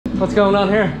What's going on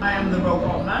here? I am the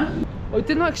robot man. I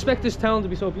did not expect this town to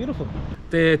be so beautiful.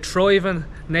 The thriving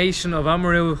nation of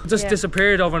Oamaru just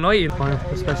disappeared overnight. Fine,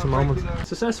 a special moment.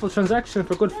 Successful transaction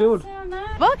for good food.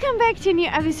 Welcome back to a new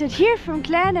episode here from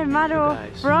glenandmado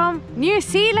from New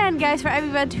Zealand, guys. For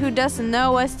everybody who doesn't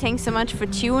know us, thanks so much for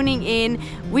tuning in.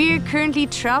 We're currently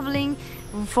traveling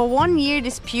for 1 year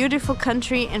this beautiful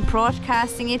country and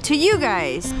broadcasting it to you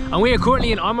guys. And we are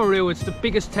currently in Oamaru. It's the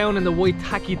biggest town in the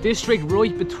Waitaki District,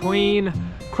 right between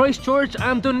Christchurch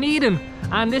and Dunedin.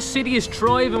 And this city is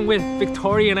thriving with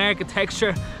Victorian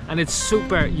architecture, and it's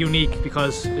super unique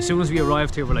because as soon as we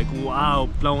arrived here we're like, wow,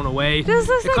 blown away.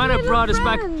 It kind of brought us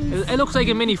back, it looks like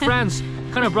a mini France.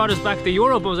 Kind of brought us back to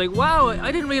Europe. I was like, wow,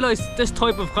 I didn't realize this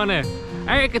type of kind of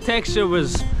architecture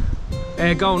was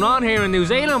going on here in New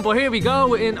Zealand, but here we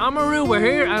go in Oamaru. We're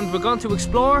here and we're going to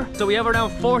explore. So we have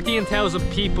around 14,000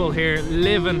 people here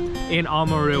living in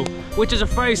Oamaru, which is a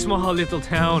very small little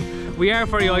town. We are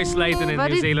very isolated in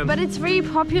New Zealand. But it's very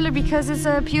popular because it's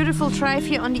a beautiful drive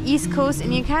here on the east coast,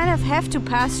 and you kind of have to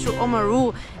pass through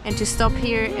Oamaru and to stop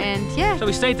here, and yeah. So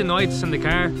we stayed the nights in the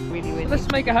car. Really. Let's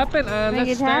make it happen, and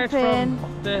let's start from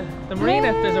the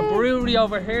marina. There's a brewery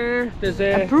over here. There's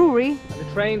a brewery. The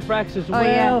train tracks as well. Oh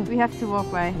yeah, we have to walk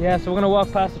by. Yeah, so we're gonna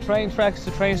walk past the train tracks,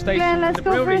 the train station. Yeah, let's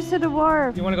go first to the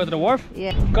wharf. You want to go to the wharf?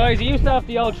 Yeah. Guys, you used to have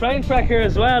the old train track here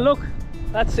as well. Look,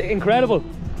 that's incredible.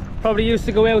 Probably used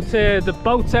to go out to the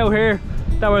boats out here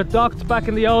that were docked back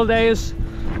in the old days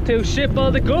to ship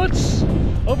all the goods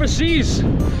overseas.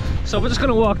 So we're just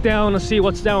gonna walk down and see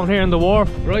what's down here in the wharf.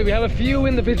 Right, we have a few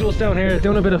individuals down here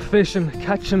doing a bit of fishing,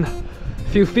 catching a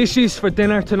few fishies for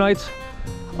dinner tonight.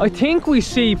 I think we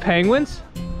see penguins.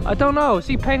 I don't know,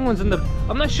 see penguins in the,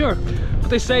 I'm not sure,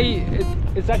 but they say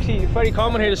it's actually very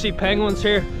common here to see penguins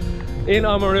here in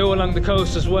Oamaru along the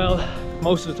coast as well.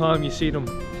 Most of the time you see them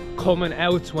coming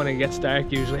out when it gets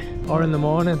dark usually, or in the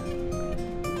morning.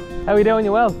 How are you doing?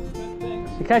 You well?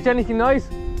 You catch anything nice?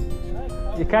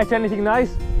 You catch anything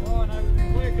nice? Oh no, we've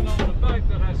been working on the boat,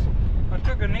 but I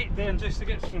took a net down just to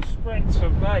get some sprigs for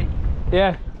bait.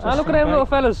 Yeah. Ah, look at them little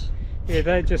fellas. Yeah,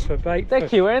 they're just for bait. They're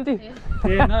cute, aren't they?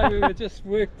 Yeah, no, we were just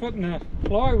putting a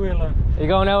flywheel on. Are you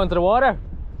going out into the water?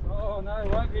 Oh no,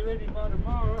 won't be ready by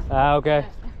tomorrow. Ah, okay.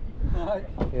 No.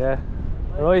 Yeah.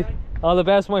 Right. All the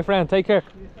best, my friend. Take care.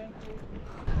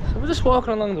 So we're just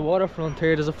walking along the waterfront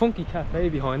here. There's a funky cafe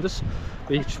behind us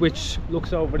which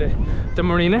looks over the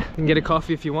marina. You can get a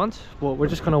coffee if you want, but we're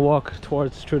just gonna walk through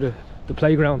the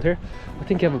playground here. I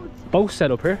think you have a boat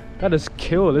set up here. That is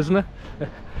cool, isn't it?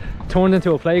 Turned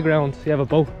into a playground, you have a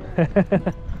boat.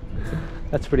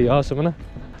 That's pretty awesome, isn't it?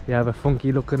 You have a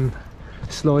funky looking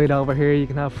slide over here. You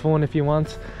can have fun if you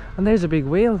want. And there's a big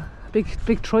wheel,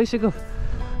 big tricycle.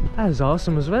 That is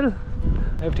awesome as well.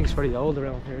 Everything's very old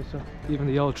around here, so even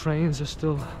the old trains are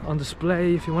still on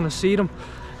display if you want to see them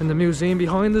in the museum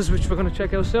behind us, which we're going to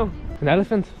check out soon. An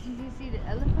elephant. Did you see the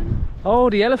elephant?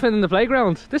 Oh, the elephant in the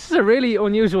playground. This is a really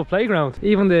unusual playground.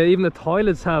 Even the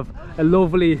toilets have a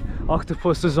lovely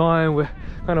octopus design with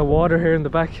kind of water here in the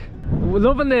back. We're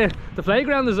loving the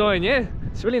playground design, yeah.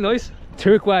 It's really nice.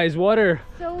 Turquoise water,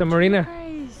 so the marina.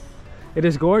 Turquoise. It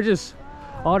is gorgeous.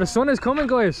 Oh, the sun is coming,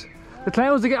 guys. The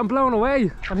clouds are getting blown away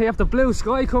and you have the blue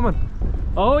sky coming.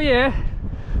 Oh yeah,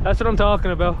 that's what I'm talking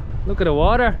about. Look at the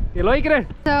water. You liking it?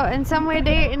 So, and somewhere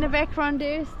there in the background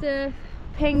there's the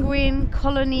penguin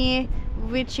colony,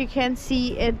 which you can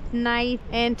see at night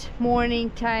and morning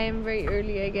time, very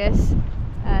early I guess.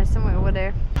 Somewhere over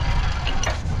there.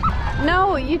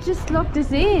 No, you just locked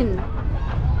us in.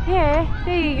 Yeah,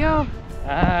 there you go.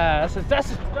 Ah, that's a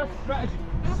strategy.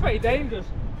 This is very dangerous.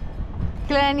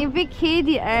 Glenn, you big kid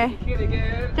you are. Kid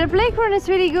again. The playground is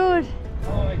really good.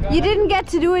 Oh my god. You didn't get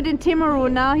to do it in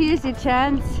Timaru, now here's your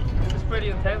chance. It's pretty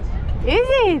intense. Is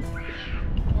it?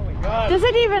 Oh my god. Does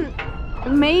it even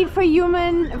made for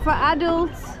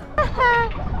adults?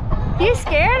 You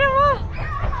scared of what?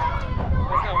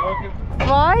 It's not working.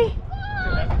 Why?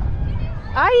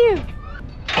 Are you?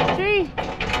 3.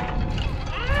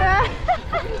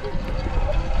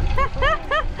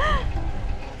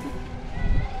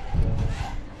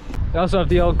 They also have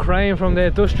the old crane from the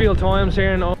industrial times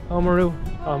here in Oamaru.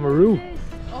 Oamaru.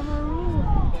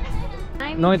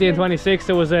 1926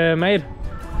 it was made.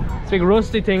 It's a big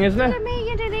rusty thing, isn't it? They made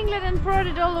it in England and brought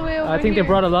it all the way over I think here. they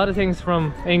brought a lot of things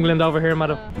from England over here,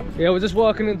 madam. Yeah, we're just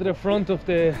walking into the front of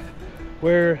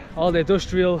where all the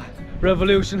industrial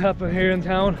revolution happened here in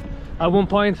town at one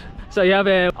point. So you have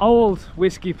an old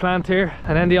whiskey plant here,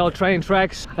 and then the old train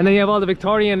tracks, and then you have all the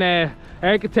Victorian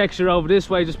architecture over this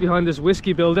way just behind this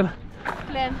whiskey building.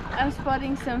 Glenn, I'm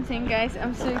spotting something, guys.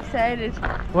 I'm so excited.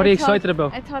 What are you excited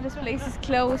about? I thought this place is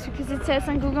closed because it says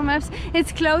on Google Maps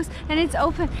it's closed and it's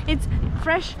open. It's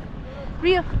fresh,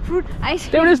 real fruit ice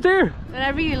cream. There it is there! And I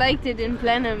really liked it in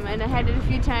Blenheim and I had it a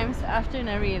few times after and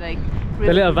I really like it.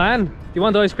 The little van. Do you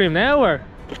want the ice cream now or?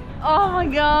 Oh my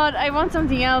god, I want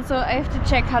something else, so I have to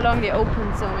check how long they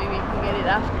open, so maybe I can get it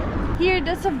after. Here,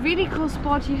 that's a really cool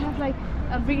spot. You have like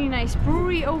a really nice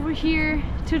brewery over here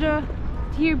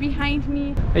here behind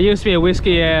me. It used to be a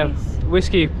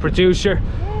whiskey producer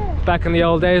back in the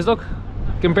old days. Look,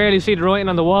 you can barely see the writing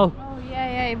on the wall. Oh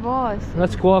yeah, it was.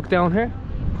 Let's walk down here.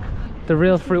 The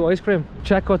real fruit ice cream.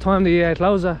 Check what time they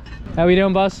close at. How are you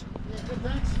doing, boss?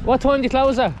 What time do you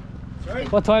close at? Sorry?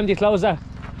 What time do you close at?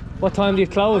 What time do you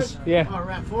close? Yeah. Oh,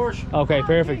 around 4-ish. Okay,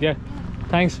 perfect, yeah.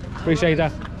 Thanks, appreciate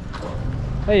that.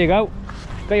 There you go.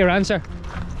 Got your answer.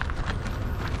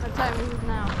 What time is it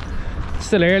now?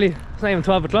 Still early. It's not even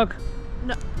 12 o'clock.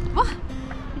 No. What?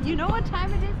 You know what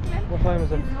time it is, Glenn? What time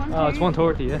is it? It's Oh, it's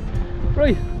 1:30, yeah.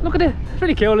 Right, look at it. It's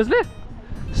really cool, isn't it?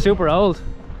 Super old.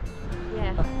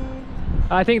 Yeah.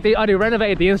 I think they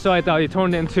renovated the inside though. They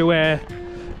turned it into a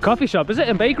coffee shop. Is it?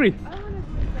 And bakery?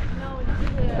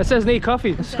 It says need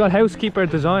coffee. It's got housekeeper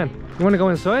design. You want to go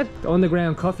inside? The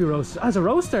underground coffee roast. As a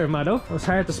roaster, Mado. It was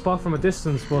hard to spot from a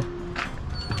distance, but...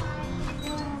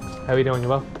 How are you doing? You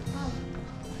well?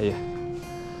 Hey.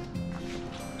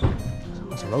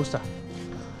 It's a roaster.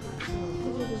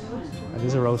 It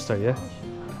is a roaster, yeah.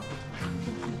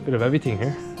 Bit of everything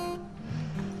here.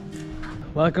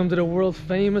 Welcome to the world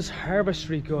famous Harbour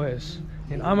Street, guys.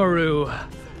 In Oamaru.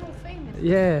 So famous.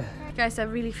 Yeah. Guys, I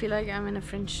really feel like I'm in a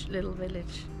French little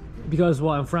village. Because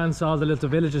what, in France all the little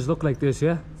villages look like this,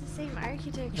 yeah? It's the same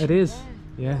architecture. It is.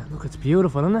 Yeah, look, it's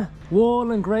beautiful, isn't it?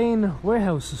 Wool and grain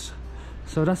warehouses.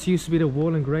 So that's used to be the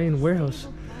wool and grain warehouse.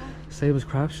 Stables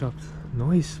craft shop.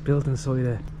 Nice, built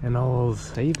inside an old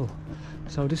stable.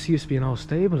 So this used to be an old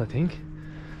stable, I think.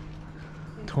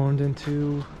 Turned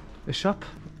into a shop.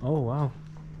 Oh wow.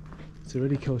 It's a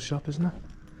really cool shop, isn't it?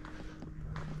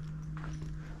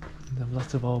 And they have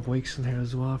lots of old bikes in here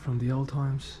as well from the old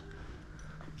times.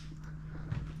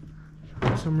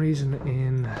 For some reason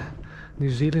in New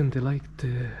Zealand they like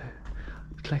to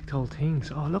collect old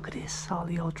things. Oh, look at this, all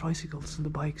the old tricycles and the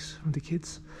bikes from the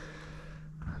kids.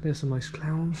 There's some nice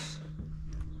clowns.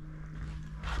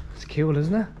 It's cool,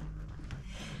 isn't it?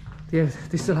 Yeah,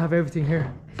 they still have everything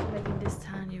here. I feel like in this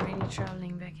town you're really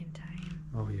travelling back in time.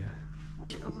 Oh yeah.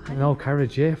 An old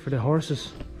carriage, yeah, for the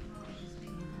horses.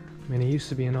 I mean, it used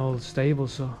to be an old stable,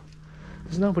 so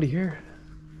there's nobody here.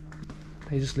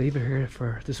 They just leave it here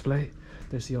for display.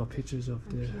 There's the old pictures of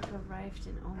the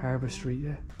Harbour Street,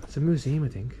 yeah. It's a museum, I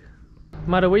think.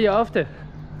 Mada, where you off to?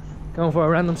 Going for a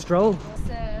random stroll?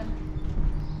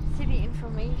 It's city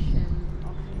information.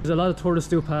 There's a lot of tourists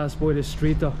do pass by this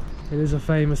street though. It is a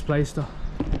famous place though.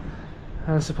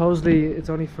 And supposedly it's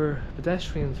only for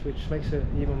pedestrians, which makes it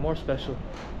even more special.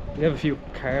 We have a few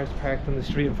cars parked on the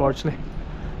street, unfortunately.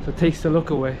 So it takes the look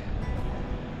away.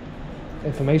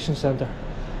 Information centre.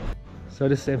 So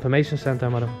this is the information centre,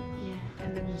 madam.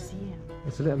 And the museum.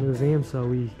 It's a little museum, so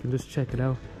we can just check it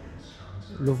out.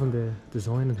 Loving the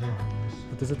design in here.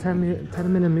 But there's a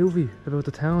 10-minute movie about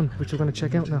the town, which we're going to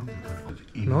check out now.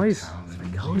 Nice. It's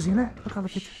very cozy, isn't it? Look at the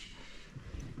picture.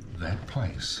 That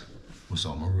place was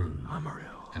Oamaru. Oamaru.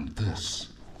 And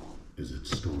this is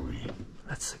its story.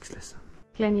 Let's listen.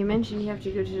 Glenn, you mentioned you have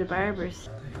to go to the barbers.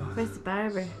 Where's the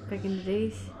barber back in the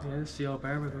days? Yeah, it's the old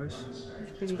barber, guys.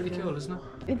 It's pretty cool, isn't it?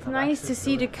 It's nice to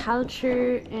see the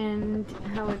culture and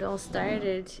how it all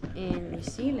started in New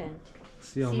Zealand.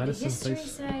 It's the old medicine the history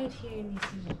place. side here in New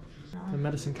Zealand. The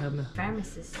medicine cabinet.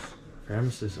 Pharmacists.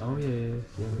 Pharmacist. Oh yeah,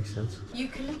 makes sense.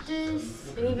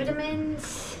 Eucalyptus, any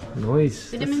vitamins.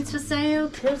 Nice. Vitamins for sale,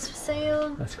 pills for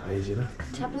sale. That's crazy, isn't it?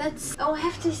 Tablets. Oh, I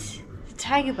have this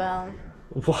tiger balm.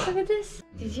 What? Look at this.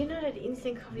 Did you know that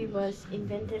instant coffee was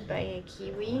invented by a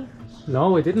Kiwi?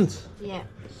 No, I didn't. Yeah.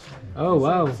 Oh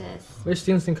wow. That's what it says. Where's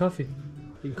the instant coffee?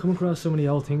 You can come across so many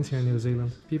old things here in New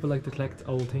Zealand. People like to collect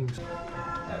old things.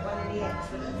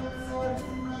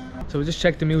 So we just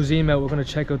checked the museum out. We're going to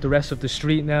check out the rest of the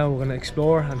street now. We're going to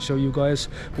explore and show you guys.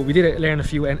 But we did learn a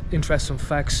few interesting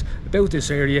facts about this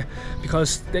area,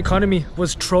 because the economy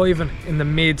was thriving in the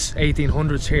mid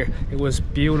 1800s here. It was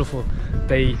beautiful.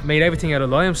 They made everything out of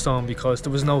limestone because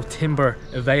there was no timber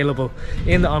available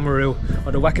in the Oamaru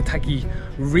or the Waitaki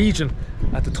region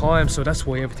at the time. So that's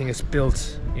why everything is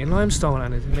built in limestone,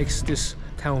 and it makes this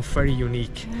town very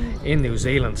unique in New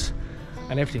Zealand.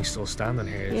 and everything's still standing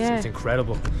here. It's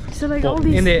incredible. So like But all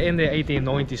these... in the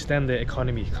 1890s, then the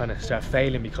economy kind of started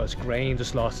failing because grain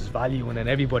just lost its value, and then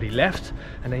everybody left,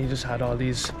 and then you just had all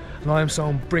these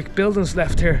limestone brick buildings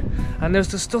left here, and they're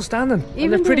still standing.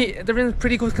 Even and they're in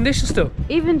pretty good condition still.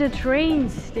 Even the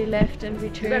trains they left and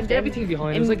returned. They left everything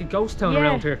behind. It was like a ghost town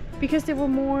around here. Because they were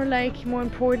more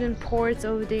important ports.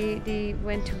 Oh, they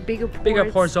went to bigger ports. Bigger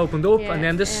ports opened up, and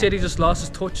then this city just lost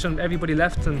its touch, and everybody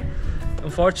left, and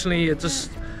unfortunately it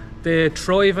just, the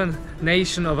thriving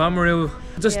nation of Oamaru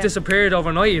just disappeared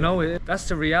overnight, you know. That's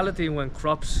the reality when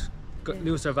crops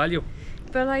lose their value.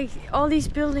 But like all these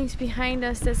buildings behind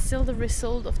us, that's still the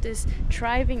result of this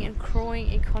thriving and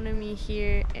growing economy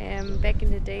here back in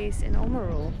the days in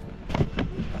Oamaru.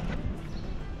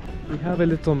 We have a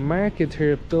little market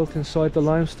here built inside the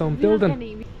limestone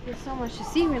building. There's so much to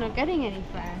see, we're not getting any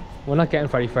far. We're not getting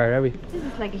very far, are we? This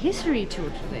is like a history tour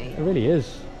today. It really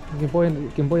is. You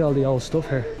can buy all the old stuff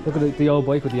here. Look at the old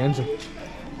bike with the engine.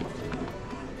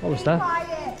 What was that?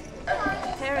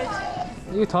 Parrot.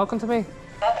 Are you talking to me?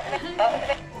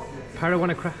 Parrot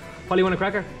want a cracker? Polly want a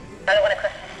cracker?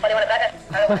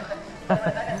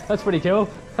 That's pretty cool.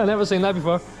 I've never seen that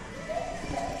before.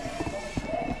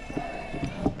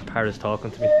 Parrot's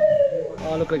talking to me. Oh,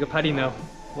 I look like a Paddy now.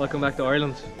 Welcome back to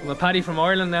Ireland. I'm a Paddy from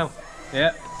Ireland now.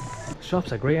 Yeah.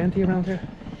 Shops are great, aren't they, around here?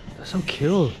 They're so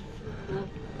cool.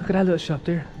 Look at that little shop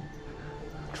there.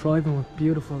 Thriving with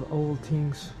beautiful old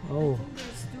things. Oh.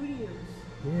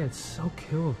 Yeah, it's so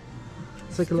cool.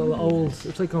 It's like a little old,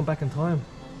 it's like going back in time.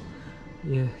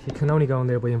 Yeah, you can only go in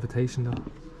there by invitation though.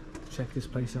 Check this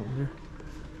place out in there.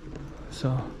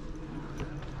 So,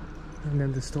 and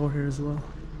then the store here as well.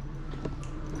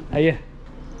 Hey, yeah.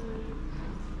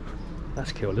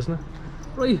 That's cool, isn't it?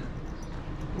 Right.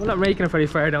 We're not making it very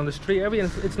far down the street.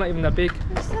 It's not even that big.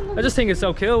 I just think it's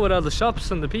so cool with all the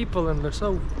shops and the people, and there's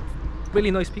so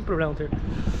really nice people around here.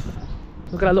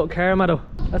 Look at that little car, Mado.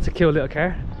 That's a cool little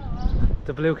car.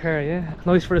 The blue car, yeah.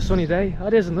 Nice for a sunny day. Oh,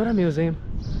 there's another museum.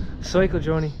 Cycle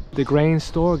journey. The grain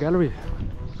store gallery.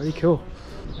 Very cool.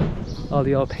 All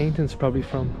the old paintings probably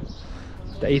from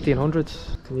the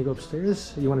 1800s. Can you go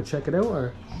upstairs? You want to check it out,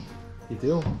 or you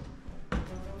do?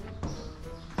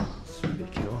 It's really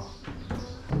cool.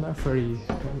 I'm not a very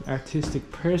artistic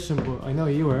person, but I know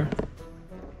you are.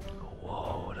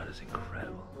 Whoa, that is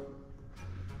incredible.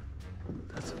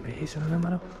 That's amazing, isn't it,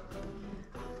 Mado?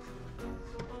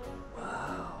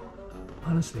 Wow.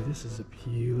 Honestly, this is a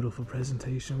beautiful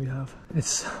presentation we have. It's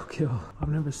so cool. I've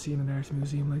never seen an art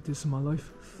museum like this in my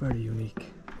life. Very unique.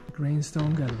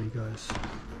 Grainstone Gallery, guys.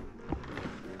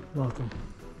 Welcome.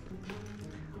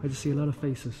 I just see a lot of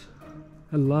faces.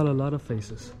 A lot of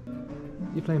faces.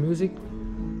 You play music?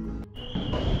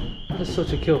 That's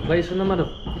such a cool place, isn't it, Mado?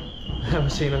 I've never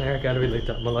seen an art gallery like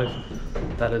that in my life.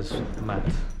 That is mad.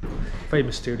 Very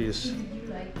mysterious.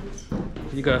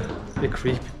 You got a bit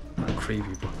creepy. Not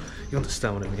creepy, but you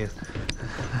understand what I mean.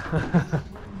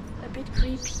 A bit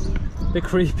creepy. A bit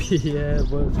creepy, yeah,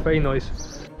 but it's very nice.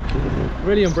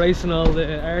 Really embracing all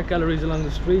the art galleries along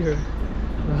the street here.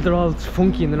 They're all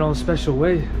funky in their own special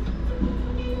way.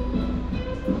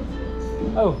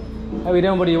 Oh, how are you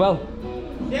doing, buddy? You well?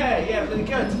 Yeah, really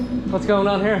good. What's going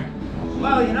on here?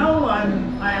 Well, you know,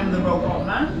 I am the robot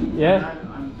man. Yeah.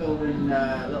 I'm building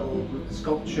little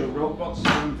sculpture robots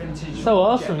from vintage. So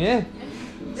awesome, objects.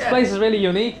 yeah. This place is really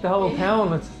unique, the whole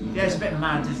town. It's a bit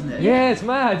mad, isn't it? Yeah, it's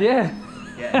mad, yeah.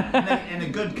 Yeah, in a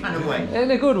good kind of way.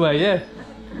 In a good way, yeah.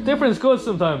 Different's good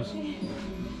sometimes.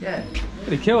 Yeah.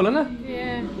 Pretty cool, isn't it?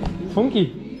 Yeah.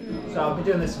 Funky. So I've been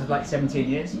doing this for like 17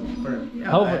 years.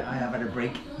 I have had a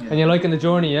break. Yeah. And you're liking the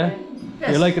journey, yeah?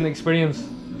 Yes. You're liking the experience?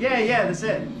 Yeah, that's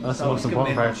it. That's the so most it's given me important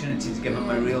an part. opportunity to give up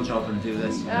my real job and do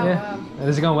this. Oh, Yeah. wow. And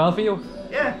is it going well for you?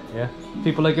 Yeah, Yeah.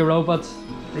 People like your robots?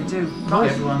 they do. Not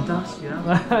everyone does, you know.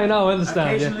 I know, I understand,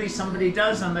 Occasionally somebody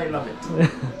does and they love it. So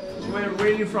where are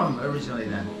you from originally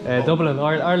then? yeah. Dublin,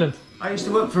 Ireland. I used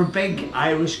to work for a big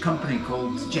Irish company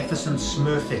called Jefferson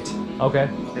Smurfit. Okay.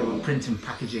 They were print and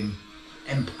packaging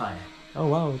empire. Oh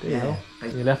wow, there you Yeah, go.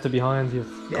 big- You left it behind, you've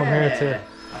come here to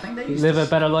I think they used live to a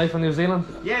better life in New Zealand.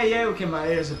 Yeah, we came out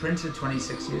here as a printer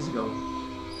 26 years ago.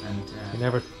 And You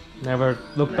never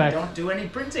look I back. don't do any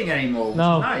printing anymore, which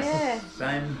No. is nice. Yeah.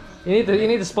 So You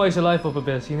need to spice your life up a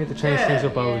bit. You need to change Yeah. things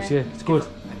up always. Yeah, it's good.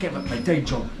 I gave up my day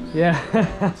job Yeah.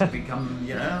 to become,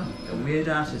 you know, a weird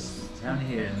artist down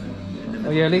here in the middle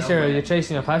Oh yeah, at of least nowhere. you're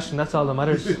chasing your passion. That's all that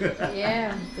matters.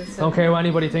 Yeah. That's Don't care what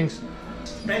anybody thinks.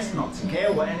 It's best not to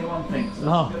care what anyone thinks.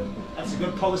 No. That's a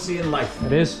good policy in life,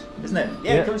 It is. isn't it?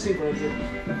 Yeah, Yeah. come see Brazil.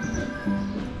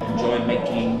 Enjoy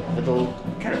making little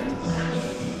characters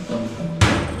from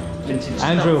vintage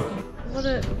Andrew. stuff. What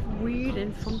a weird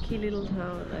and funky little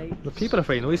town. Like The people are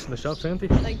very nice in the shops, aren't they?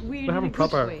 weird. We're having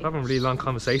having really long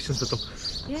conversations with them.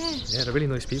 Yeah. Yeah, they're really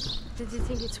nice people. Did you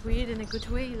think it's weird in a good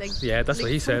way? Like Yeah, that's like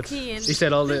what he said. funky and- He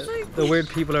said all It's like- the weird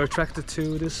people are attracted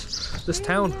to this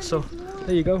town. So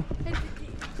there you go.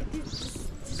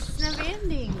 It's never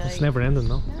ending. Like. It's never ending,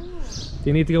 no. No. Do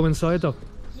you need to go inside though?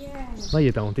 Yeah. No,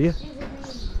 you don't, do you?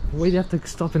 Why do you have to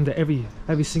stop into every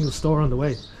single store on the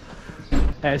way?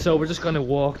 So we're just gonna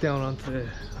walk down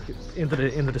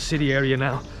into the city area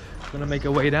now. We're gonna make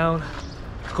our way down.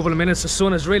 A couple of minutes. The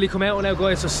sun has really come out now,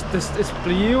 guys. It's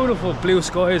beautiful blue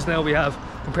skies now we have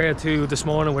compared to this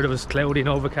morning where it was cloudy and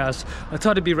overcast. I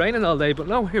thought it'd be raining all day, but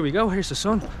no. Here we go. Here's the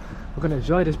sun. We're gonna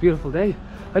enjoy this beautiful day.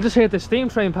 I just heard the steam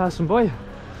train passing by.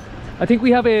 I think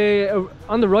we have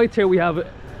on the right here we have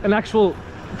an actual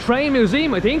train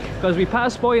museum, I think, because we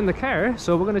passed by in the car,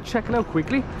 so we're going to check it out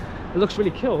quickly. It looks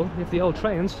really cool. You have the old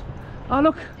trains. Oh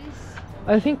look,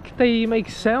 I think they make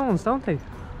sounds, don't they?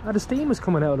 Oh, the steam is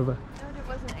coming out of it. No, there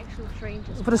was an actual train.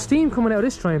 But the steam coming out of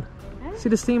this train. Huh? See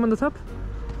the steam on the top?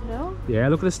 No. Yeah,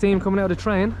 look at the steam coming out of the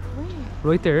train.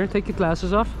 Where? Right there. Take your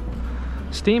glasses off.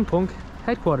 Steampunk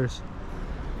headquarters.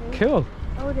 Cool.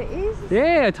 Oh, there is.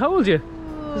 Yeah, I told you.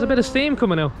 There's a bit of steam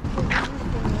coming out.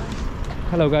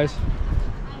 Hello guys.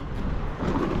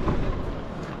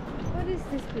 What is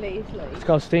this place like? It's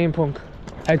called Steampunk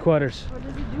headquarters. What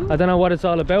does it do? I don't know what it's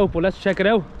all about, but let's check it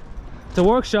out. It's a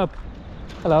workshop.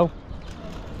 Hello.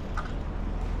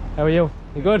 How are you?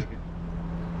 You good?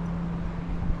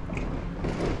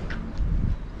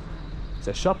 It's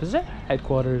a shop, is it?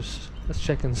 Headquarters. Let's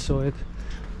check inside.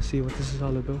 See what this is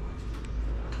all about.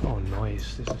 Oh,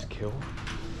 nice. This is cool.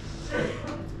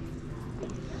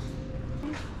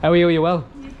 How are you? Are you well?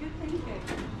 Yeah, good, thank you.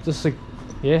 Just like,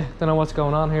 yeah, don't know what's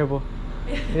going on here, but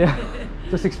yeah,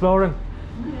 just exploring.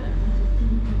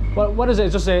 Yeah. What is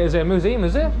it? Is it a museum?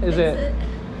 Is it? It's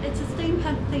a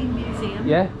steampunk themed museum.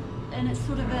 Yeah. And it's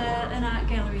sort of an art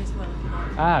gallery as well, if you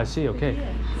like. Ah, I see. Okay.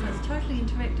 Yeah, so it's totally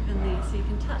interactive in there, so you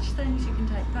can touch things, you can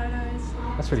take photos.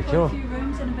 That's really It's cool. got a few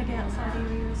rooms and a big outside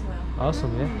area as well.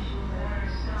 Awesome. Yeah.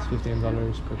 It's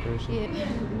 $15 per person. Yeah.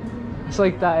 It's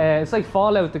like that. It's like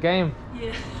Fallout, the game.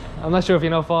 Yeah, I'm not sure if you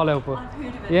know Fallout, but I've heard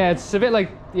of it. yeah, it's a bit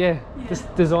like this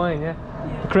design. Yeah.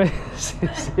 Yeah. Crazy.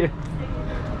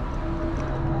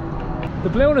 The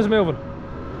balloon is moving.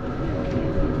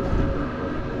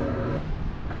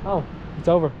 Oh, it's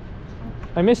over.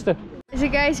 I missed it. So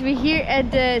guys, we're here at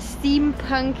the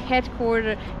steampunk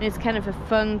headquarters, and it's kind of a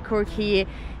fun, quirky,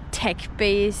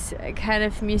 tech-based kind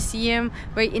of museum,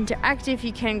 very interactive.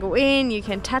 You can go in, you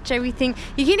can touch everything.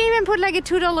 You can even put like a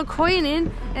 $2 coin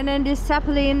in, and then this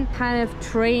Zeppelin kind of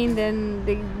train, then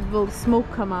the will smoke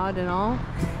come out and all.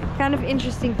 Kind of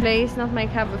interesting place. Not my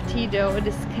cup of tea though.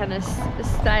 This kind of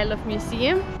style of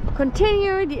museum.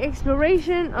 Continue the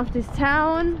exploration of this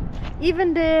town.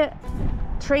 Even the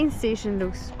train station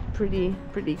looks pretty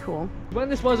cool. When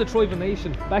this was a thriving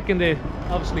nation, back in the,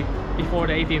 obviously before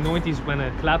the 1890s when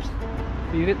it collapsed,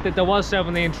 there was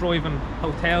 17 thriving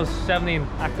hotels, 17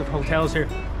 active hotels here,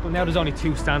 but now there's only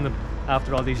 2 standing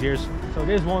after all these years. So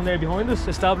there's one there behind us,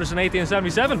 established in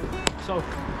 1877. So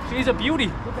she's a beauty.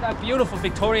 Look at that beautiful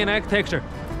Victorian architecture.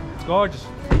 It's gorgeous.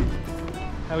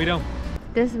 How we doing?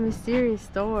 There's a mysterious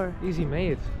door. Easy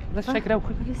made. Let's check it out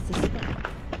quick. What is this?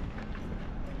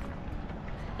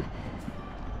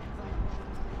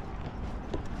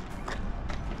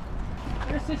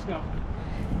 Where's this go?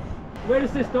 Where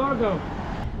does this door go?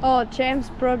 Oh, James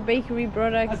brought bakery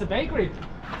products. That's a bakery.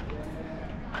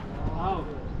 Wow.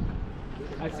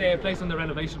 I'd say a place under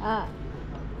renovation. Ah,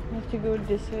 I have to go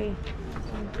this way.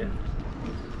 Yeah.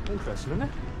 Interesting, isn't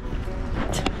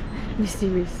it?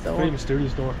 Mysterious door. Very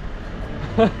mysterious door.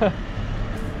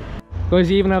 Guys,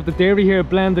 you even have the dairy here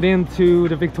blended into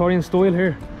the Victorian style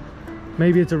here.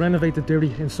 Maybe it's a renovated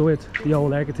dairy inside the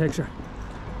old architecture.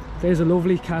 There's a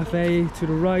lovely cafe to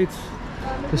the right,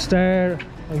 the Star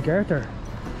and Garter.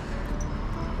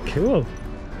 Cool.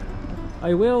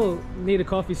 I will need a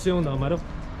coffee soon though, madam.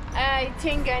 I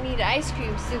think I need ice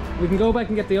cream soon. We can go back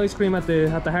and get the ice cream at the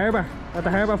harbour. At the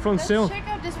harbour front Let's soon. check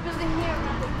out this building here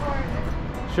around the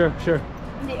corner. Sure.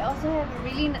 And they also have a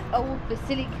really old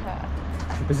basilica.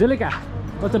 Basilica.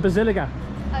 What's a basilica?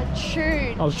 A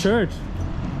church. Oh, church.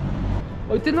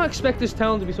 I did not expect this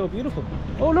town to be so beautiful.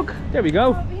 Oh look, there we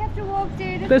go. Oh, we have to walk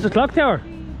there. There's a clock tower.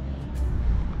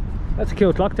 That's a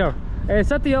cool clock tower. Is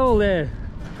that the old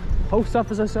post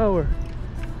office I saw? Or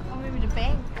maybe the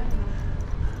bank. I don't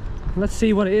know. let's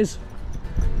see what it is.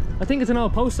 I think it's an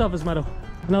old post office, madam.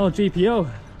 An old GPO.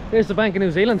 Here's the Bank of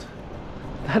New Zealand.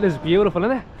 That is beautiful,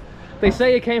 isn't it? They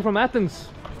say it came from Athens.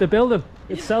 The building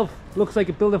itself looks like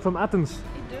a building from Athens.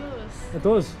 It does. It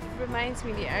does. It reminds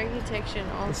me of the architecture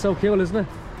and all. It's so cool, isn't it?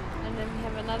 And then we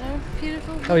have another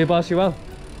beautiful. Oh, you boss you well.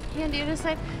 Here on the other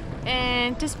side.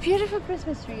 And this beautiful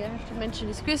Christmas tree. I have to mention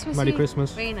this Christmas Merry tree.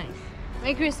 Christmas. Very nice.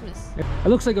 Merry Christmas. It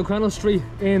looks like O'Connell Street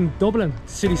in Dublin,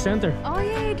 city centre. Oh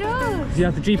yeah, it does. You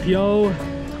have the GPO,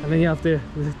 and then you have the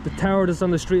tower that's on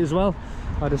the street as well,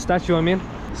 or the statue I mean.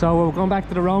 So we're going back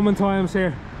to the Roman times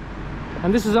here,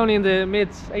 and this was only in the mid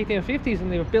 1850s,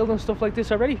 and they were building stuff like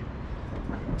this already.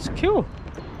 It's cool.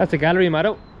 That's a gallery,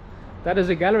 Mado. That is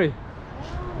a gallery.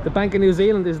 The Bank of New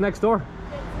Zealand is next door.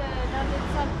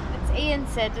 It's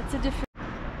ANZ. It's a different.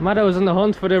 Mado is on the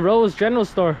hunt for the Rose General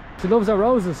Store. She loves our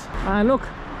roses. And look,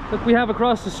 we have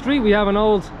across the street, we have an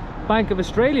old Bank of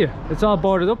Australia. It's all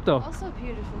boarded up though. Also a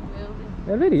beautiful building.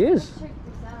 It really is. Check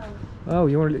this out. Oh,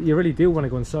 you really do want to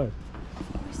go inside.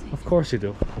 Of course you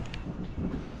do.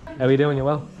 How are you doing? You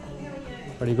well?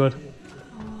 Pretty good.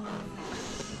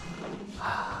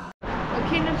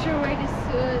 Okay, not sure why this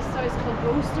store is called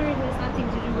Roaster. It has nothing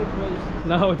to do with rose.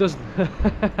 No, it doesn't.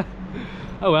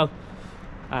 Oh well.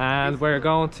 And we're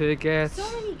going to get... So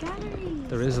many galleries.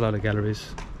 There is a lot of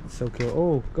galleries. It's so cool.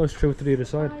 Oh, goes through to the other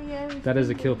side. Oh, yeah, that is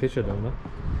a cool picture though, no?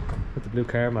 With the blue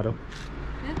car, Mado.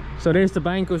 Yeah. So there's the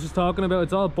bank I was just talking about.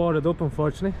 It's all boarded up,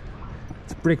 unfortunately.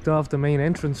 It's bricked off the main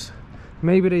entrance.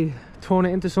 Maybe they turn it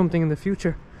into something in the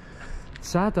future. It's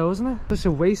sad though, isn't it? Such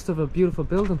a waste of a beautiful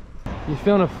building. You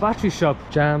found a factory shop.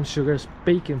 Jam, sugars,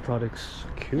 baking products.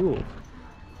 Cool.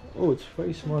 Oh, it's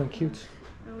very small and cute.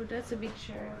 Oh, that's a big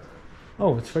chair.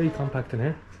 Oh, it's very compact in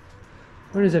here.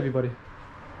 Where is everybody?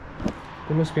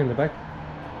 They must be in the back.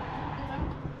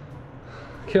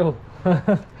 Cool.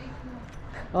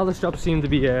 All the shops seem to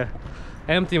be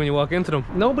empty when you walk into them.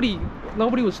 Nobody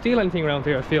will steal anything around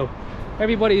here, I feel.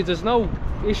 Everybody, there's no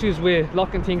issues with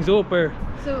locking things up or...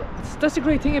 So that's a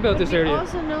great thing about this area.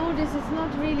 also notice it's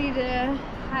not really the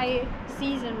high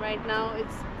season right now.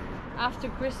 It's after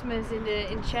Christmas in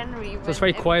January. So it's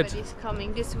very quiet. Everybody's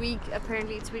coming. This week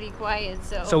apparently it's really quiet.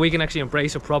 So we can actually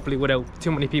embrace it properly without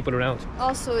too many people around.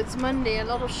 Also it's Monday. A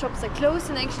lot of shops are closed,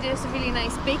 and actually there's a really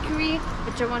nice bakery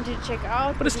which I wanted to check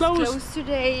out. But it's closed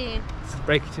today.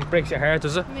 It breaks your heart,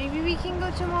 does it? Maybe we can go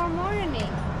tomorrow morning.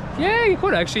 Yeah, you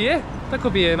could actually. Yeah, that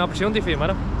could be an opportunity for you,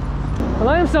 madam. Well,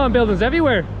 I am seeing buildings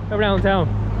everywhere around town.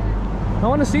 I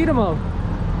want to see them all.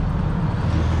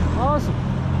 Awesome.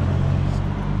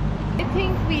 I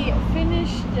think we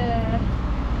finished the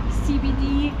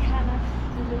CBD kind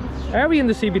of. Are we in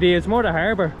the CBD? It's more the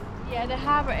harbour. Yeah, the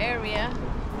harbour area.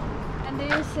 And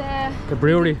there's the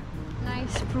brewery.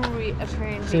 Nice brewery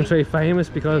apparently. Seems very famous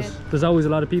because there's always a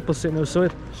lot of people sitting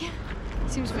outside. Yeah,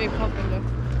 seems very popular.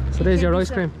 So there's your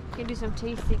ice cream. You can do some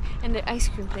tasting. And the ice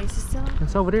cream place is still on.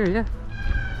 It's over there, yeah.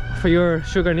 For your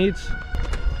sugar needs.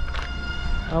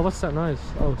 Oh, what's that noise?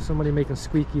 Oh, somebody making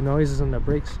squeaky noises on their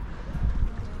brakes.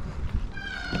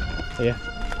 So yeah.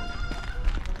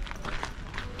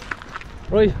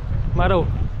 Right, Mado.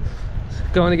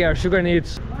 Going to get our sugar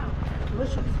needs.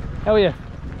 How are you?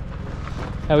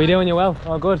 How are you doing? You well?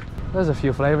 All good. There's a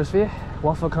few flavours for you.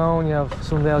 Waffle cone, you have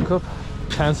Sundae cup.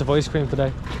 Chance of ice cream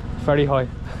today. Very high.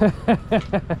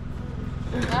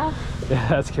 Ah, yeah,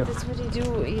 that's cool. that's what they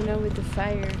do, you know, with the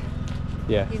fire.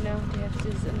 Yeah. You know, they have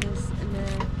this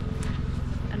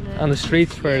on the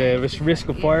streets for the risk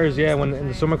of fires, yeah, when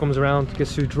the summer comes around, it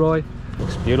gets too dry.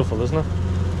 Looks beautiful, doesn't it?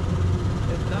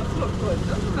 It does look good,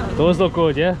 doesn't it? It does look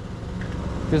good, yeah.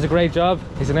 Does a great job.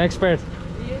 He's an expert.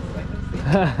 He is, I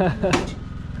can see.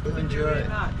 Enjoy it.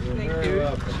 Thank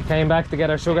you. She came back to get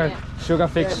her sugar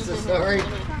fix. Sorry.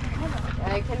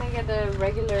 can I get a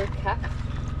regular cup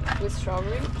with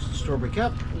strawberry? Strawberry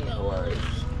cup? Yeah. No worries.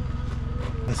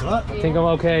 That's a lot. I think I'm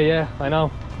okay, yeah, I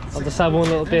know. I'll just have one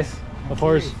little bit of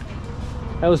hers.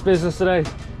 How's business today?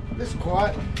 It's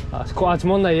quiet. It's quiet, it's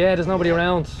Monday, yeah, there's nobody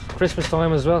around. Christmas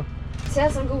time as well. It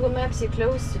says on Google Maps you're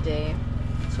closed today.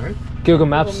 Sorry? Google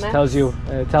Maps Maps. tells you,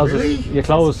 tells Really? us you're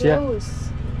closed, yeah.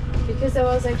 Because I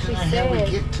was actually How do we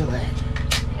sad. get to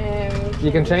that?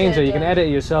 You can change it, you can edit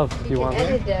it yourself if you want. You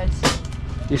can edit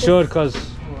that. You should, because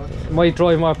it might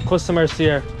drive more customers to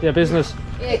your business.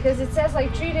 Yeah, because it says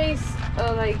like 3 days,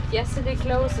 like yesterday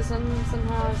closed or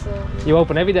somehow. So You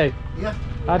open every day. Yeah.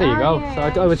 Ah, there you go.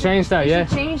 Yeah, So I would change that, you yeah.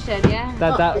 should change that,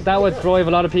 yeah. That would drive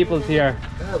a lot of people to your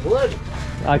That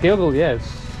would. Google, yeah.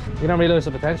 You don't realise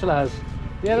the potential it has.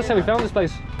 Yeah, that's how we found this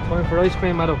place. Going for ice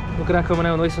cream, Mado. Look at that coming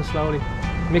out nice and slowly.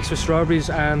 Mixed with strawberries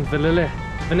and vanilla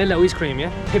ice cream,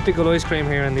 yeah. Typical ice cream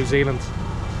here in New Zealand.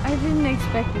 I didn't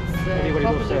expect it's a Everybody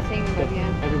loves popular their, thing, but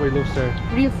yeah. everybody loves their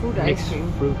Real food ice mixed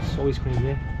cream. fruits ice cream,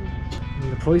 yeah.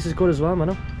 And the price is good as well,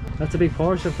 Mado. That's a big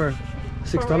portion for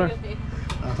 $6.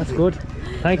 That's good.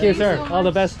 Thank you, sir. so All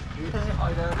the much. best.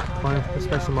 Fine, a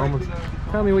special moment.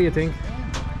 Tell me what you think.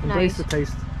 Embrace the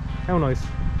taste. How nice.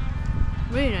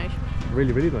 Really nice.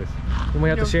 Really, really nice. We might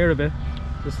have to share a bit.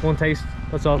 Just one taste,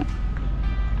 that's all.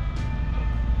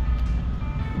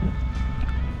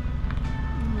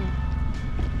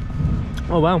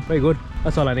 Oh wow, very good.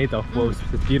 That's all I need though. Whoa,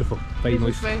 it's beautiful. Very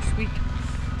nice. Very sweet.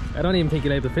 I don't even think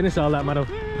you'll be able to finish all that, Mado.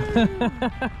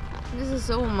 This is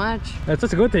so much. That's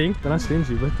a good thing. They're not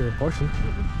stingy with the portion.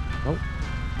 Oh.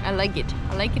 I like it.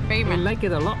 I like it very much. I like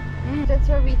it a lot. That's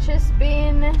where we just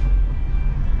been.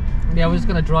 Yeah, we're just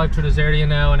gonna drive through this area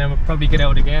now and then we'll probably get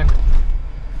out again.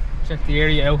 Check the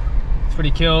area out. It's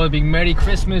pretty cool. Big Merry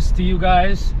Christmas to you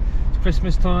guys. It's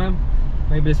Christmas time.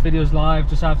 Maybe this video's live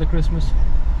just after Christmas.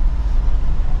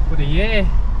 But yeah.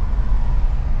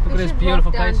 Look at this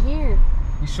beautiful place. Here.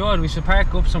 We should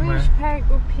park up somewhere. We should park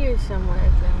up here somewhere.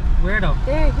 Then. Where though?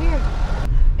 There, here.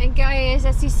 And guys,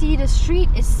 as you see, the street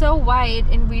is so wide,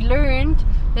 and we learned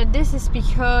that this is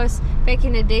because back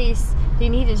in the days they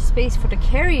needed space for the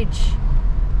carriage.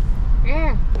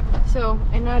 Yeah. So,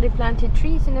 and now they planted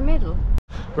trees in the middle.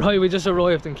 Right, we just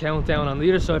arrived in Countdown on the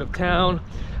other side of town.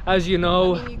 As you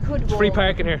know, I mean, you could it's walk. free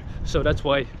parking here, so that's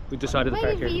why we decided to Why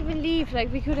park did we here. even leave?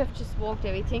 Like, we could have just walked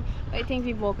everything. But I think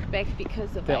we walked back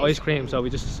because of The ice cream, so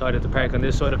we just decided to park on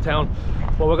this side of town.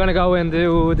 But we're gonna go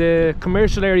into the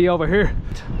commercial area over here.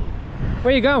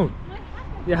 Where are you going?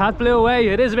 Your hat blew away.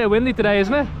 It is a bit windy today,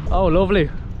 isn't it? Oh,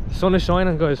 lovely. The sun is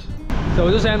shining, guys. So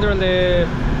we're just entering the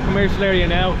commercial area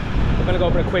now. We're gonna go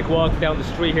for a quick walk down the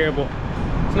street here, but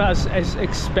it's not as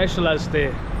special as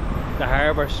the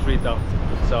Harbour Street though.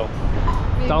 So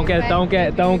don't get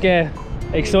excited.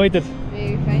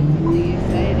 Maybe find something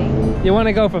exciting. You want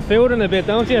to go for food in a bit,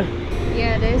 don't you?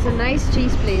 Yeah, there's a nice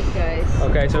cheese place, guys.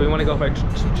 Okay, so we want to go for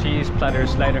some cheese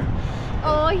platters later.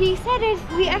 Oh, he said it.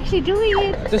 We actually doing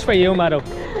it. Just for you, Mado.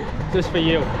 Just for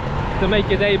you. To make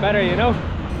your day better, you know?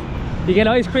 You get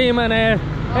ice cream and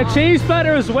a cheese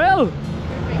platter as well.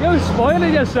 You're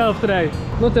spoiling yourself today.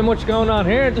 Nothing much going on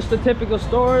here, just the typical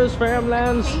stores,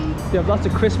 farmlands. You have lots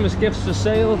of Christmas gifts for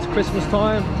sale. It's Christmas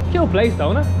time. Cool place,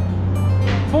 don't it?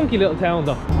 Funky little town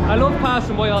though. I love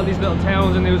passing by all these little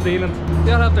towns in New Zealand.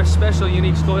 They all have their special,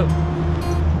 unique style.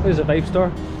 There's a vape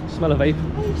store. Smell a vape.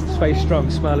 It's a very strong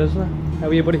smell, isn't it? How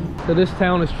are you, buddy? So this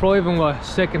town is thriving with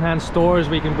second-hand stores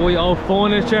where you can buy old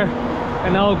furniture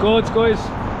and old goods, guys.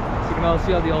 So you can all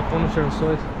see all the old furniture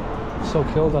inside. It's so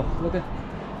cool though. Look at.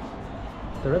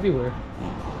 They're everywhere.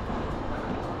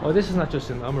 Oh, this is not just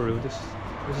in Oamaru.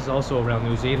 This is also around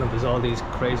New Zealand. There's all these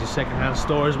crazy second-hand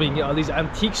stores where you can get all these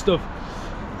antique stuff.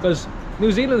 Because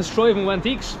New Zealand is thriving with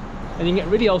antiques, and you can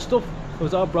get really old stuff. It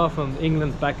was all brought from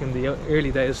England back in the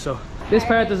early days. So this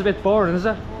part is a bit boring, is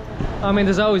it? I mean,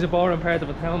 there's always a boring part of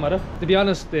a town, matter. To be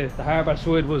honest, the harbour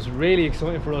side was really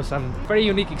exciting for us and very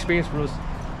unique experience for us,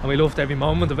 and we loved every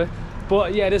moment of it.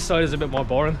 But yeah, this side is a bit more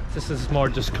boring. This is more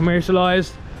just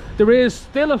commercialised. There is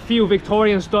still a few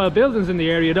Victorian style buildings in the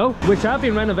area though, which have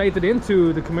been renovated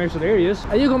into the commercial areas.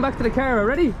 Are you going back to the car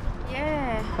already?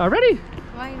 Yeah. Already?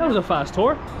 Why not? That was a fast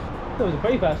tour. That was a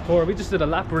very fast tour. We just did a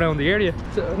lap around the area.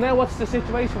 So now what's the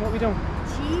situation? What are we doing?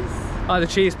 Cheese? Oh, the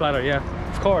cheese platter, yeah,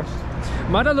 of course.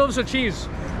 Mother loves her cheese,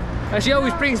 and she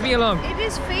always brings me along. It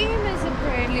is famous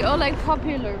apparently, or like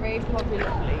popular, very popular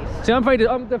place. See,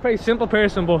 I'm the very simple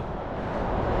person, but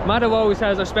Mother always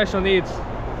has her special needs.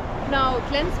 No,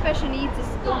 Glenn's special needs is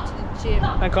to go to the gym.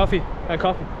 And coffee, and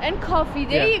coffee. And coffee,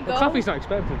 there you go. Well, coffee's not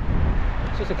expensive.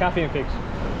 It's just a caffeine fix.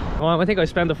 Well, I think I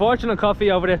spent a fortune on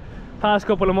coffee over the past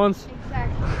couple of months.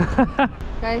 Exactly.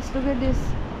 Guys, look at this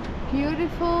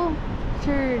beautiful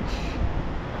church.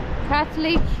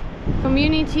 Catholic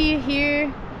community here.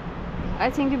 I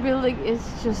think the building is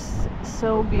just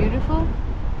so beautiful.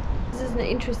 This is an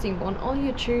interesting one. All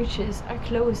your churches are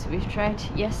closed. We've tried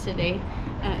yesterday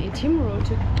in Timbro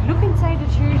to look inside the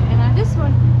church, and this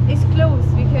one is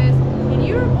closed because in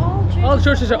Europe all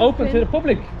churches are open to the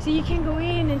public. So you can go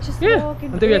in and just Yeah, walk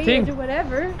and and do your pray thing. and do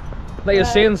whatever. Let your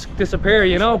sins disappear,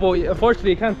 you know, but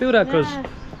unfortunately you can't do that because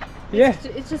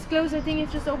It's just closed. I think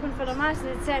it's just open for the mass, and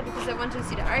it's sad because I want to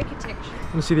see the architecture.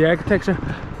 You see the architecture.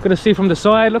 Gonna see from the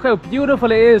side. Look how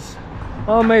beautiful it is.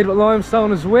 All made with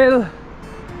limestone as well.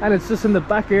 And it's just in the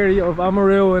back area of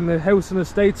Oamaru and the house in the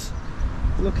States.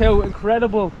 Look how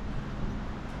incredible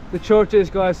the church is,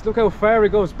 guys. Look how far it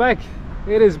goes back.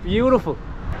 It is beautiful.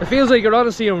 It feels like you're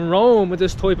honestly in Rome with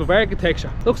this type of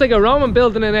architecture. Looks like a Roman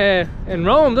building in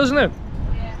Rome, doesn't it?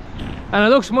 Yeah. And it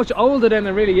looks much older than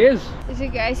it really is. So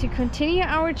guys, we continue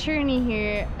our journey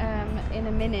here in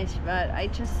a minute, but I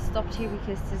just stopped here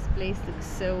because this place looks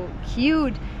so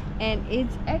cute, and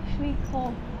it's actually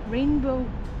called Rainbow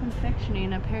Confectionery,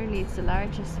 and apparently it's the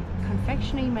largest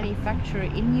confectionery manufacturer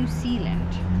in New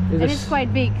Zealand. And it's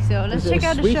quite big, so let's check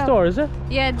out the sweet shop. store, is it?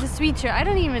 Yeah, it's a sweet store. I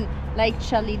don't even like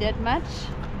chili that much,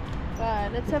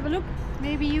 but let's have a look.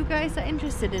 Maybe you guys are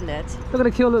interested in that. Look at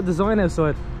the cute little design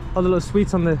outside. All the little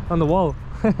sweets on the wall.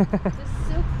 This is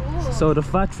so cool. So the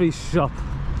factory shop.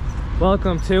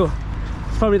 Welcome to.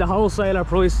 It's probably the wholesaler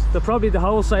price. They're probably the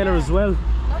wholesaler as well.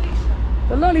 Lolly shop.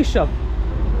 The lolly shop.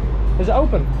 Is it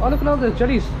open? Oh, look at all the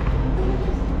jellies.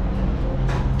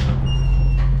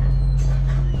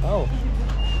 Oh,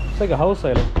 it's like a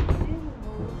wholesaler.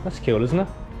 That's cool, isn't it?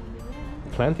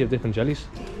 Plenty of different jellies.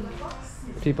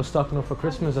 People stocking up for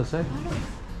Christmas, I'd say.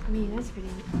 I mean, that's pretty.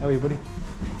 How are you, buddy?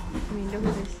 I mean, look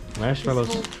at this. Marshmallows,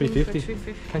 This whole thing for $3.50.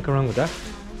 $3.50. Can't go wrong with that.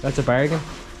 That's a bargain.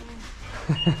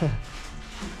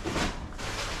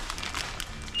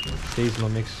 Seasonal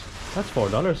mix. That's $4.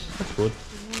 That's good.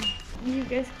 You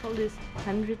guys call this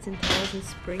hundreds and thousands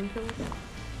sprinkles?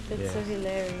 That's Yeah. so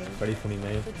hilarious. Very funny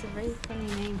name. It's a very funny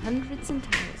name. Hundreds and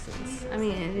thousands. I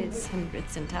mean, it is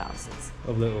hundreds and thousands.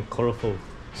 Of little colourful,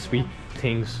 sweet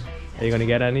things. Are you gonna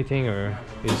get anything, or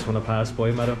you just wanna pass by,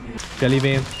 madam? Jelly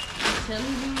bean. Jelly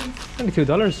beans. Only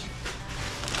 $2.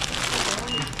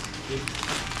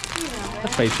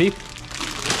 That's very cheap.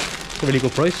 It's a really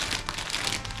good price.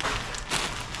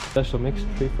 Special mix,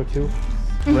 3 for 2.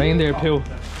 Reindeer poo.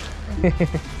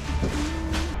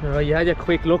 Alright, you had your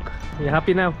quick look. Are you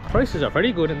happy now? Prices are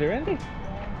very good in there, aren't they?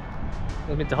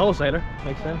 I mean, the wholesaler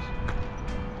makes sense.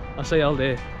 I'll say all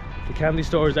the candy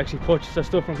stores actually purchase their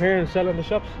stuff from here and sell in the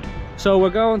shops. So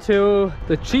we're going to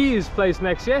the cheese place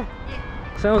next, yeah?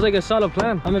 Sounds like a solid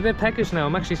plan. I'm a bit peckish now.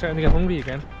 I'm actually starting to get hungry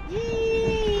again.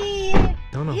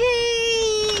 No, no.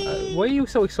 Why are you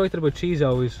so excited about cheese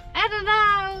always? I don't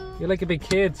know. You're like a big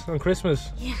kid on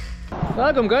Christmas. Yeah.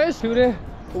 Welcome, guys, to the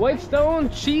Whitestone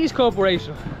Cheese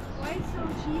Corporation.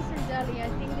 Whitestone Cheese and Deli. I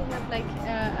think they have like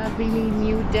a really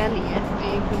new deli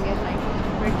where you can get like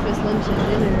breakfast, lunch, and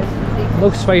dinner or something.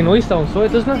 Looks very nice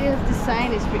downside, doesn't it? The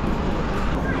design is pretty cool.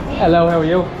 Hello, how are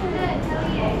you?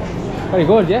 Very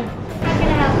good, yeah? How can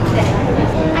I help today?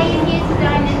 Are you here to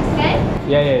dine in today?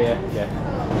 Yeah.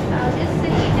 I'll just sit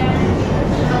you down.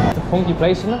 It's a funky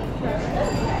place, isn't it?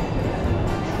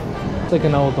 It's like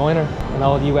an old diner, an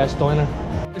old US diner.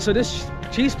 So this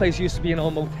cheese place used to be an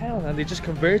old motel, and they just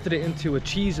converted it into a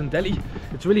cheese and deli.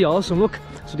 It's really awesome, look.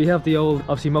 So they have the old,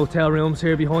 obviously, motel rooms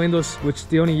here behind us, which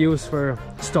they only use for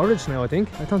storage now, I think.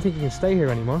 I don't think you can stay here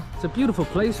anymore. It's a beautiful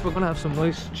place. We're gonna have some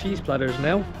nice cheese platters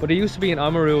now. But it used to be in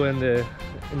Oamaru in the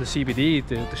CBD,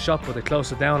 the shop, but they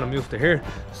closed it down and moved to here.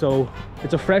 So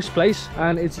it's a fresh place,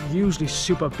 and it's usually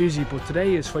super busy, but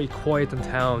today is very quiet in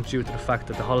town due to the fact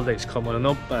that the holiday's coming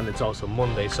up, and it's also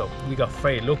Monday, so we got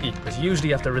very lucky, because usually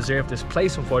you have to reserve this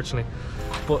place, unfortunately.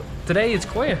 But today it's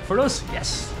quiet for us.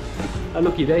 Yes, a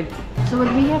lucky day. So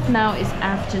what we have now is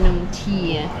afternoon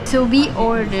tea. So we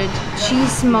ordered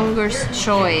cheesemonger's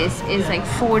choice. It's like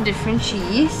 4 different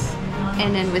cheese,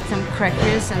 and then with some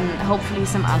crackers and hopefully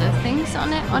some other things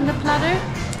on it on the platter.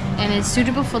 And it's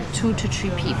suitable for 2 to 3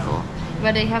 people.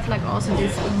 But they have like also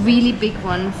this really big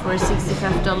one for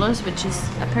 $65, which is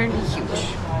apparently huge.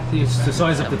 It's the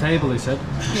size of the table, they said.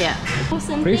 Yeah.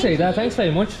 Awesome. Appreciate that. Thanks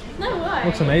very much. No worries.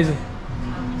 Looks amazing.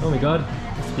 Oh my god,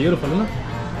 it's beautiful, isn't it?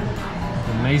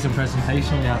 Amazing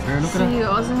presentation we have here. Look So at it. you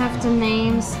also have the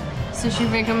names. So she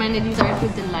recommended you start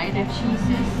with the lighter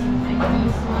cheeses, like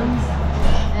these ones.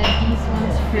 These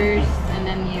ones first, and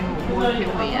then you work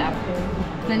your way up.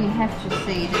 Then you have to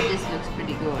say that this looks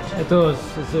pretty good. It does.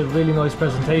 It's a really nice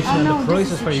presentation, and the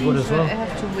price is very good as well. I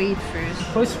have to wait first.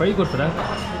 Price is very good for that.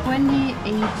 28.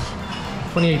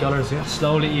 $28, yeah.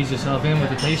 Slowly ease yourself in with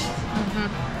the taste.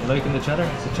 You liking the cheddar?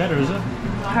 It's a cheddar, is it?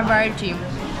 Havarti.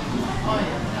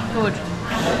 Good.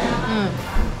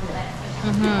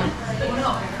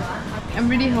 I'm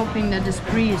really hoping that this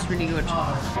brie is really good.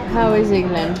 How is it,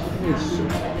 Glenn? It's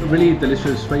really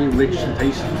delicious, very rich in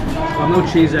taste. I'm no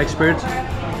cheese expert,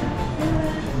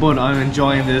 but I'm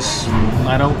enjoying this.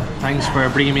 Mado, thanks for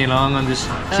bringing me along on this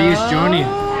cheese journey.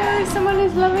 Someone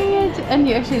is loving it, and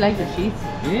you actually like the cheese.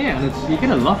 Yeah, and you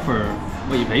get a lot for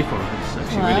what you pay for. It's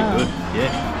actually really good.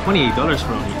 Yeah,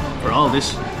 $28 for all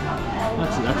this.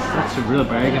 That's a real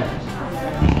bargain.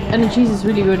 And the cheese is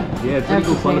really good. Yeah, it's really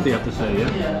good quality, I have to say.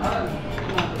 Yeah.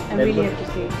 I really have to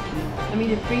say. I mean,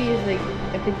 the brie is like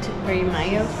a bit very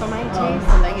mild for my taste.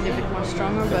 I like it a bit more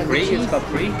stronger, but Brie, the cheese, it's got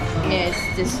brie. yeah,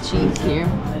 it's this cheese here.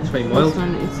 It's very mild. This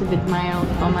one, it's a bit mild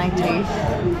for my taste.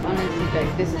 Honestly,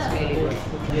 like this is really good.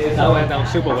 That went down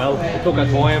super well. We took our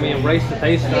time, we embraced the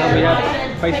taste, and we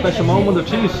had a very special moment of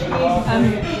cheese.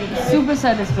 I'm super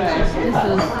satisfied. This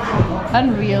was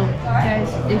unreal. Guys,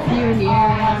 if you're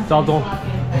here, It's all done.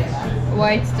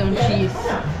 Whitestone cheese.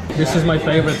 This is my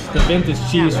favourite, the vintage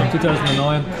cheese from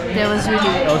 2009. That was really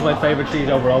good. That was my favourite cheese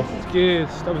overall. It's good.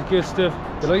 That was good stuff.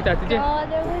 You like that, did you? Oh,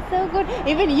 that was so good.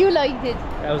 Even you liked it.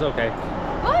 That was okay.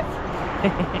 What?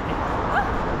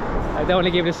 I don't want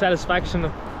to give you the satisfaction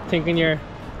of thinking you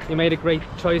made a great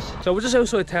choice. So we're just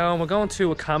outside town. We're going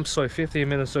to a campsite 15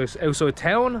 minutes outside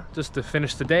town just to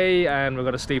finish the day, and we're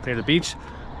going to sleep near the beach.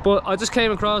 But I just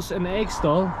came across an egg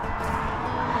stall,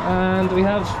 and we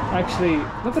have actually,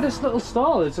 look at this little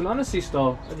stall. It's an honesty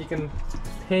stall, and you can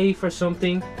pay for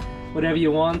something, whatever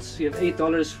you want. You have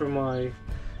 $8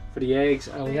 for the eggs,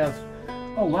 and we have,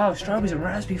 oh wow, strawberries and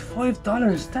raspberry,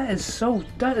 $5.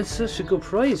 That is such a good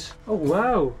price. Oh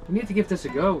wow, I need to give this a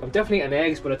go. I'm definitely eating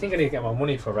eggs, but I think I need to get my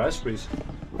money for raspberries.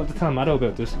 I'll have to tell Mado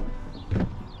about this.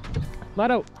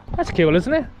 Mado, that's cool,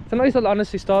 isn't it? It's a nice little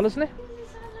honesty stall, isn't it?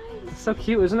 It's so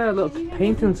cute, isn't it? Little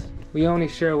paintings. We only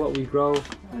share what we grow,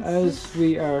 as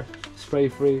we are spray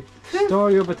free.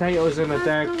 Store your potatoes in a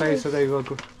dark place so they will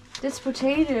go. That's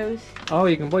potatoes. Oh,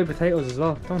 you can buy potatoes as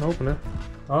well. Don't open it.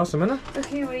 Awesome, isn't it?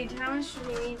 Okay, wait, how much do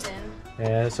we need then?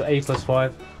 Yeah, so 8 plus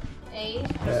 5. 8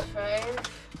 plus 5.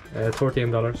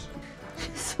 $13.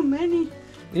 So many.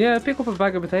 Yeah, pick up a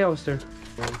bag of potatoes there.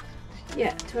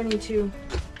 Yeah, 22.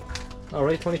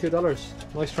 Alright,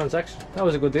 $22. Nice transaction. That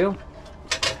was a good deal.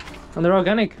 And they're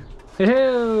organic.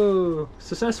 Hey-ho!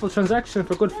 Successful transaction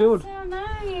for good food. So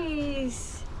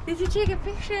nice. Did you take a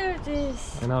picture of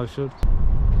this? I know I should.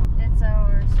 That's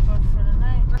our spot for the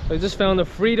night. I just found a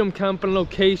freedom camping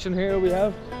location here.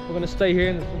 We're going to stay here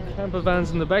in the camper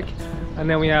vans in the back, and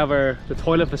then we have the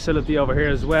toilet facility over here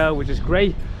as well, which is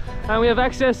great, and we have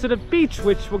access to the beach,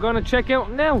 which we're going to check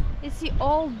out now. It's the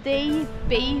all-day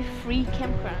bay free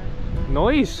campground.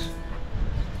 Nice.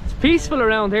 It's peaceful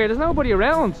around here. There's nobody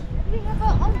around. We have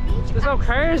our own beach. There's no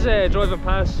cars driving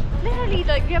past. Literally,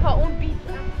 like, we have our own beach.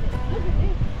 Look at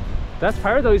this. That's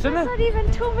paradise, isn't That's it? not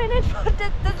even 2 minutes, but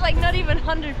that's like not even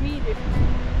 100 meters.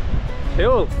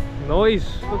 Cool.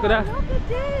 Nice. Look at that. Look at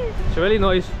this. It's really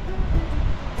nice.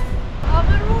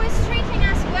 Oamaru is treating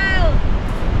us well.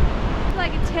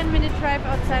 Like a 10-minute drive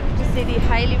outside of the city.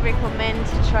 Highly recommend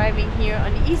driving here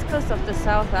on the east coast of the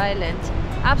South Island.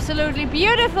 Absolutely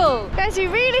beautiful. Guys, we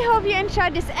really hope you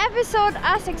enjoyed this episode,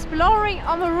 us exploring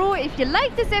Oamaru. If you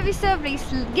like this episode, please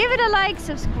give it a like,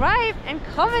 subscribe, and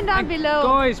comment down below.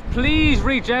 Guys, please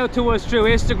reach out to us through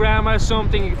Instagram or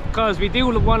something, because we do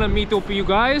want to meet up with you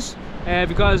guys.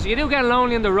 Because you do get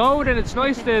lonely on the road, and it's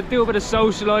nice to do a bit of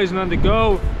socialising on the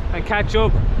go and catch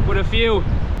up with a few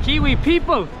Kiwi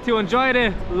people to enjoy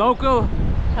the local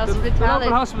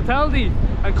hospitality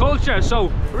and culture.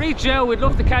 So reach out, we'd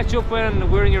love to catch up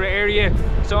when we're in your area.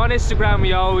 So on Instagram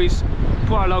we always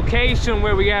put our location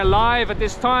where we are live at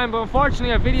this time, but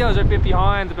unfortunately our videos are a bit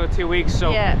behind, about 2 weeks,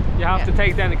 so you have to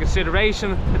take that into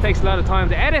consideration. It takes a lot of time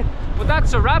to edit, but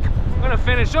that's a wrap. I'm gonna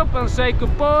finish up and say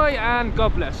goodbye and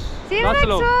God bless. See you next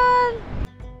one.